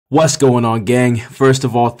What's going on, gang? First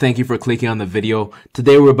of all, thank you for clicking on the video.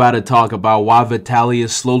 Today we're about to talk about why Vitaly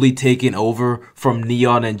is slowly taking over from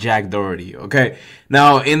Neon and Jack Doherty, okay?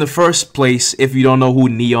 Now, in the first place, if you don't know who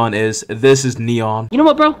Neon is, this is Neon. You know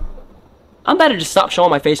what, bro? I'm about to just stop showing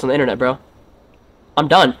my face on the internet, bro. I'm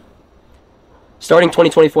done. Starting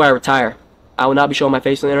 2024, I retire. I will not be showing my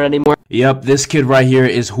face on the internet anymore. Yep, this kid right here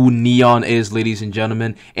is who Neon is, ladies and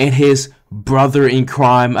gentlemen. And his brother in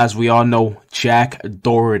crime, as we all know, Jack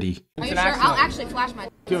Doherty. Are you sure? I'll actually flash my.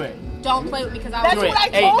 Do it. Don't play with me because I'll That's do what it. I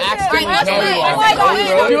told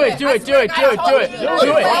you. Do it.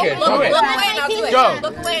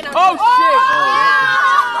 Look away and I'll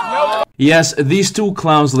Oh shit! Yes, these two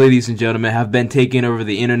clowns, ladies and gentlemen, have been taking over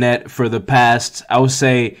the internet for the past, I would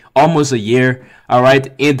say, almost a year.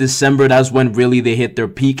 Alright, in December, that's when really they hit their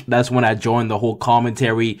peak. That's when I joined the whole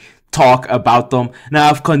commentary talk about them. Now,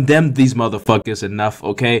 I've condemned these motherfuckers enough,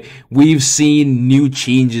 okay? We've seen new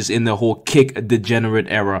changes in the whole kick degenerate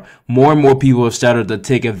era. More and more people have started to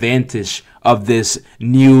take advantage of this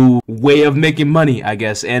new way of making money, I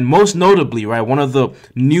guess. And most notably, right, one of the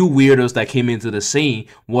new weirdos that came into the scene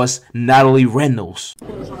was Natalie Reynolds.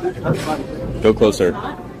 Go closer.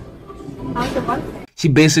 She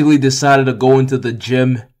basically decided to go into the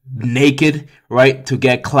gym naked, right, to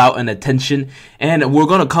get clout and attention, and we're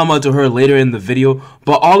gonna come on to her later in the video.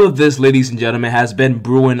 But all of this, ladies and gentlemen, has been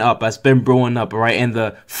brewing up, right? And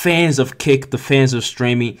the fans of kick, the fans of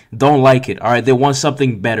streaming, don't like it, all right? They want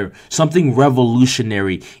something better, something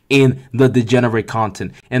revolutionary in the degenerate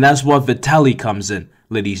content, and that's what Vitaly comes in,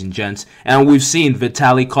 ladies and gents. And we've seen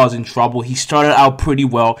Vitaly causing trouble. He started out pretty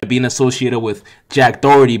well, being associated with Jack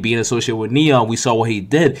Doherty, being associated with Neon. We saw what he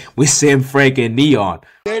did with Sam Frank and Neon.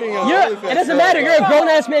 It doesn't matter. You're a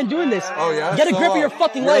grown-ass man doing this. Oh, yeah? Get a grip of your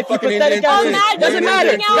fucking life, you pathetic Indian ass. Doesn't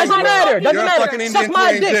matter. Doesn't matter. Suck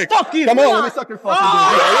my dick. Fuck you. Come on, let me suck your fucking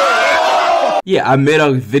dick. Yeah, I made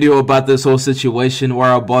a video about this whole situation where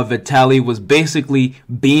our boy Vitaly was basically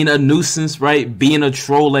being a nuisance, right? Being a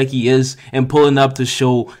troll like he is, and pulling up to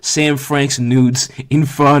show Sam Frank's nudes in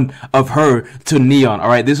front of her to Neon.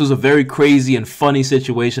 Alright, this was a very crazy and funny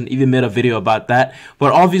situation. Even made a video about that.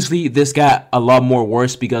 But obviously, this got a lot more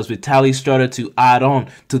worse because Vitaly started to add on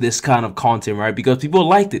to this kind of content, right? Because people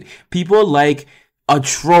liked it. People like a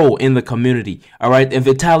troll in the community, alright? And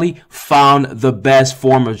Vitaly found the best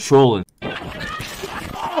form of trolling. That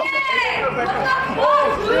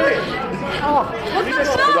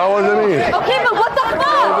wasn't me. Okay, but what the fuck?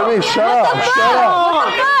 That wasn't me. Shut up. Shut up.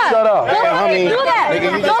 Shut up.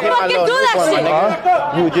 Don't fucking do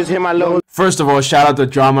that shit. You just hit my low. First of all, shout out to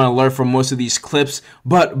Drama Alert for most of these clips.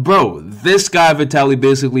 But bro, this guy Vitaly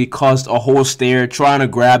basically caused a whole stare trying to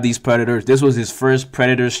grab these predators. This was his first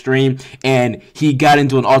predator stream, and he got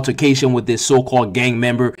into an altercation with this so-called gang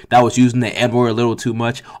member that was using the N-word a little too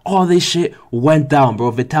much. All this shit went down, bro.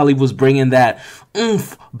 Vitaly was bringing that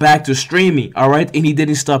oomph back to streaming, alright? And he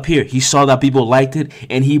didn't stop here. He saw that people liked it,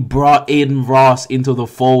 and he brought Adin Ross into the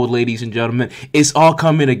fold, ladies and gentlemen. It's all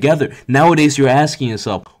coming together. Nowadays, you're asking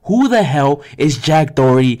yourself, who the hell is Jack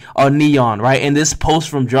Doherty or Neon, right? And this post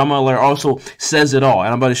from Drama Alert also says it all, and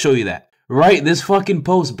I'm about to show you that. Right, this fucking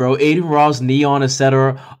post, bro. Adin Ross, Neon,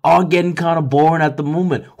 etc. all getting kind of boring at the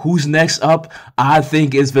moment. Who's next up? I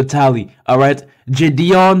think is Vitaly, alright?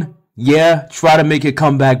 Jadion, yeah, try to make it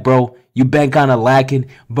come back, bro. You've been kind of lacking,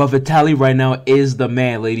 but Vitaly right now is the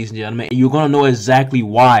man, ladies and gentlemen. And you're going to know exactly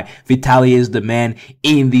why Vitaly is the man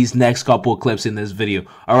in these next couple of clips in this video.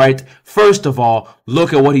 All right, first of all,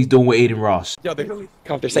 look at what he's doing with Adin Ross. Yo, they're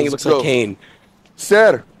saying he looks like Kane.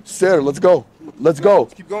 Sir, let's go. Let's go.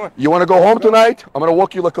 Keep going. You want to go home tonight? I'm going to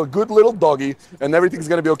walk you like a good little doggy, and everything's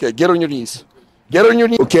going to be okay. Get on your knees. Get on your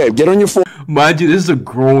knees. Okay, get on your foot. Mind you, this is a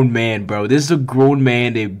grown man, bro. This is a grown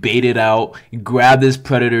man. They baited out, grabbed this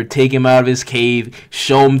predator, take him out of his cave,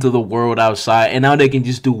 show him to the world outside, and now they can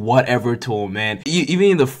just do whatever to him, man. Even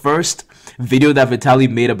in the first video that Vitaly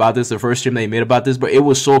made about this, the first stream that he made about this, but it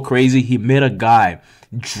was so crazy. He made a guy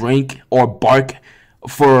drink or bark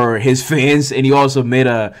for his fans, and he also made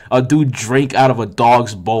a dude drink out of a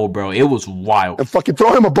dog's bowl, bro. It was wild. And fucking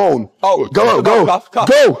throw him a bone. Oh, go. Go.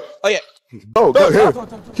 Oh, yeah. Go,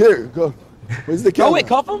 here, go. Where's the camera? Oh, wait,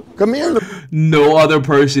 cuff him? Come here. No other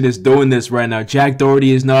person is doing this right now. Jack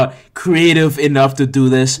Doherty is not creative enough to do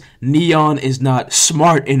this. Neon is not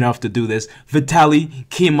smart enough to do this. Vitaly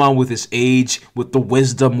came on with his age, with the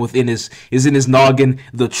wisdom within his noggin,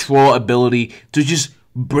 the troll ability to just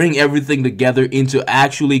bring everything together into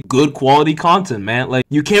actually good quality content, man. Like,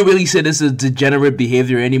 you can't really say this is degenerate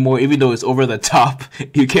behavior anymore, even though it's over the top.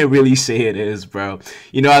 You can't really say it is, bro.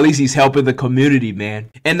 You know, at least he's helping the community,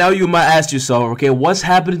 man. And now you might ask yourself, okay, what's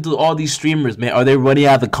happening to all these streamers, man? Are they running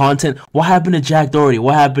out of the content? What happened to Jack Doherty?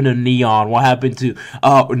 What happened to Neon? What happened to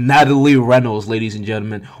Natalie Reynolds, ladies and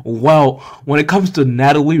gentlemen? Well, when it comes to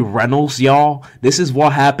Natalie Reynolds, y'all, this is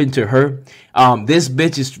what happened to her.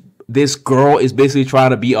 This girl is basically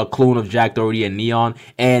trying to be a clone of Jack Doherty and Neon,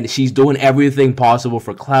 and she's doing everything possible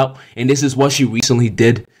for clout, and this is what she recently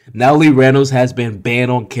did. Natalie Reynolds has been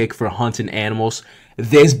banned on Kick for hunting animals.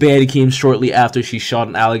 This ban came shortly after she shot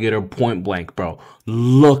an alligator point blank, bro.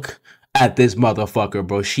 Look at this motherfucker,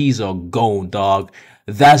 bro. She's a goon, dog.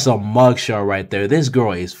 That's a mugshot right there. This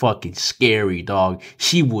girl is fucking scary, dog.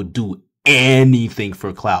 She will do anything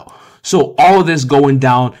for clout. So all of this going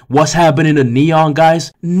down, what's happening to Neon,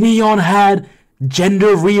 guys? Neon had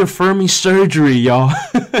gender reaffirming surgery, y'all.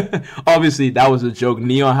 Obviously, that was a joke.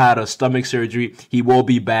 Neon had a stomach surgery. He will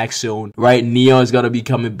be back soon, right? Neon's gonna be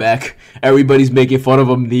coming back. Everybody's making fun of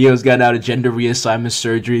him. Neon's got out of gender reassignment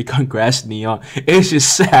surgery. Congrats, Neon. It's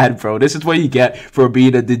just sad, bro. This is what you get for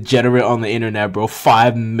being a degenerate on the internet, bro.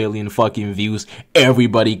 5 million fucking views.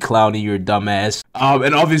 Everybody clowning your dumb ass.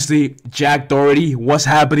 And obviously, Jack Doherty. What's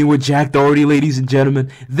happening with Jack Doherty, ladies and gentlemen?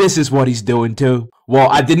 This is what he's doing too. Well,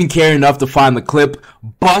 I didn't care enough to find the clip,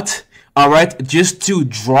 but, alright, just to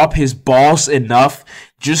drop his balls enough,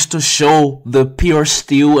 just to show the pure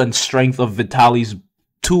steel and strength of Vitaly's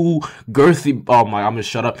too girthy, oh my, I'm gonna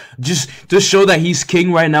shut up, just to show that he's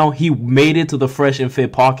king right now. He made it to the Fresh and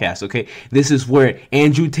Fit podcast, okay? This is where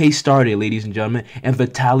Andrew Tate started, ladies and gentlemen, and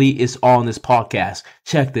Vitaly is on this podcast.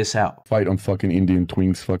 Check this out. Fight on fucking Indian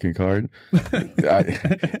Twinks fucking card.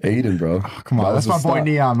 Aiden, bro. Oh, come on, that's my boy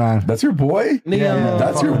Neon, man. That's your boy? Neon. Yeah,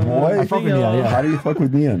 that's your boy? I fuck with Neon, yeah. How do you fuck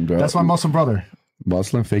with Neon, bro? That's my Muslim brother.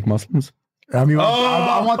 Muslim? Fake Muslims? I mean,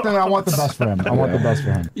 I want the best for him. I want the best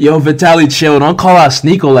for him. Yo, Vitaly, chill. Don't call out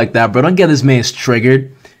Sneeko like that, bro. Don't get this man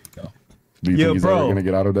triggered. Do you think he's ever going to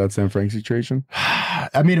get out of that San Frank situation?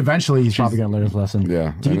 I mean, eventually he's probably going to learn his lesson.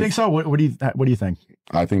 Yeah. Do you think so? What do you think?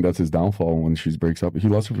 I think that's his downfall when she breaks up. He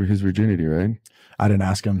lost his virginity, right? I didn't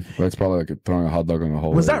ask him. But it's probably like throwing a hot dog in a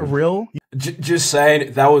hole. Was that real? Just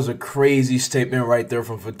saying, that was a crazy statement right there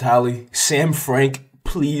from Vitaly. Sam Frank,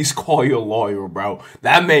 please call your lawyer, bro.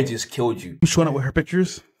 That man just killed you. You showing up with her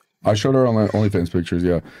pictures? I showed her on my OnlyFans pictures,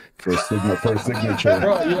 yeah. For a signature.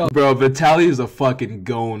 Bro, Vitaly is a fucking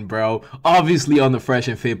goon, bro. Obviously on the Fresh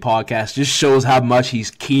and Fit podcast, just shows how much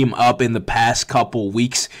he's came up in the past couple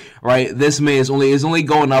weeks, right? This man is only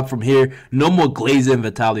going up from here. No more glazing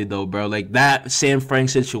Vitaly though, bro. Like, that Sam Frank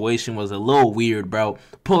situation was a little weird, bro.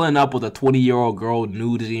 Pulling up with a 20-year-old girl,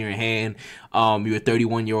 nudes in your hand. You're a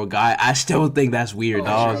 31-year-old guy. I still think that's weird,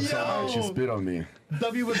 dog. She spit on me.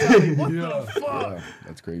 W Vitaly, what the fuck? Yeah,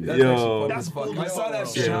 that's crazy. That's funny. I saw that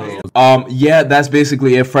shit. Yeah, that's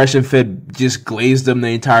basically it. Fresh and Fit just glazed him the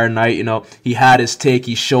entire night. You know, he had his take.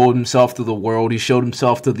 He showed himself to the world. He showed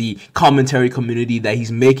himself to the commentary community that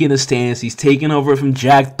he's making a stance. He's taking over from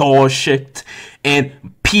Jack Doherty and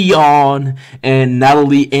Peon and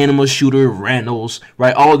Natalie Animal Shooter Reynolds,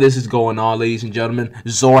 right? All of this is going on, ladies and gentlemen.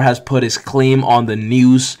 Zor has put his claim on the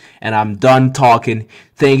news, and I'm done talking.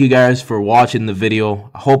 Thank you guys for watching the video.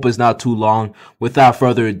 I hope it's not too long. Without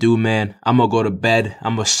further ado, man, I'm gonna go to bed.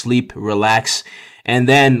 I'm gonna sleep, relax, and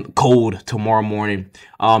then code tomorrow morning.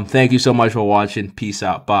 Thank you so much for watching. Peace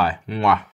out. Bye. Mwah.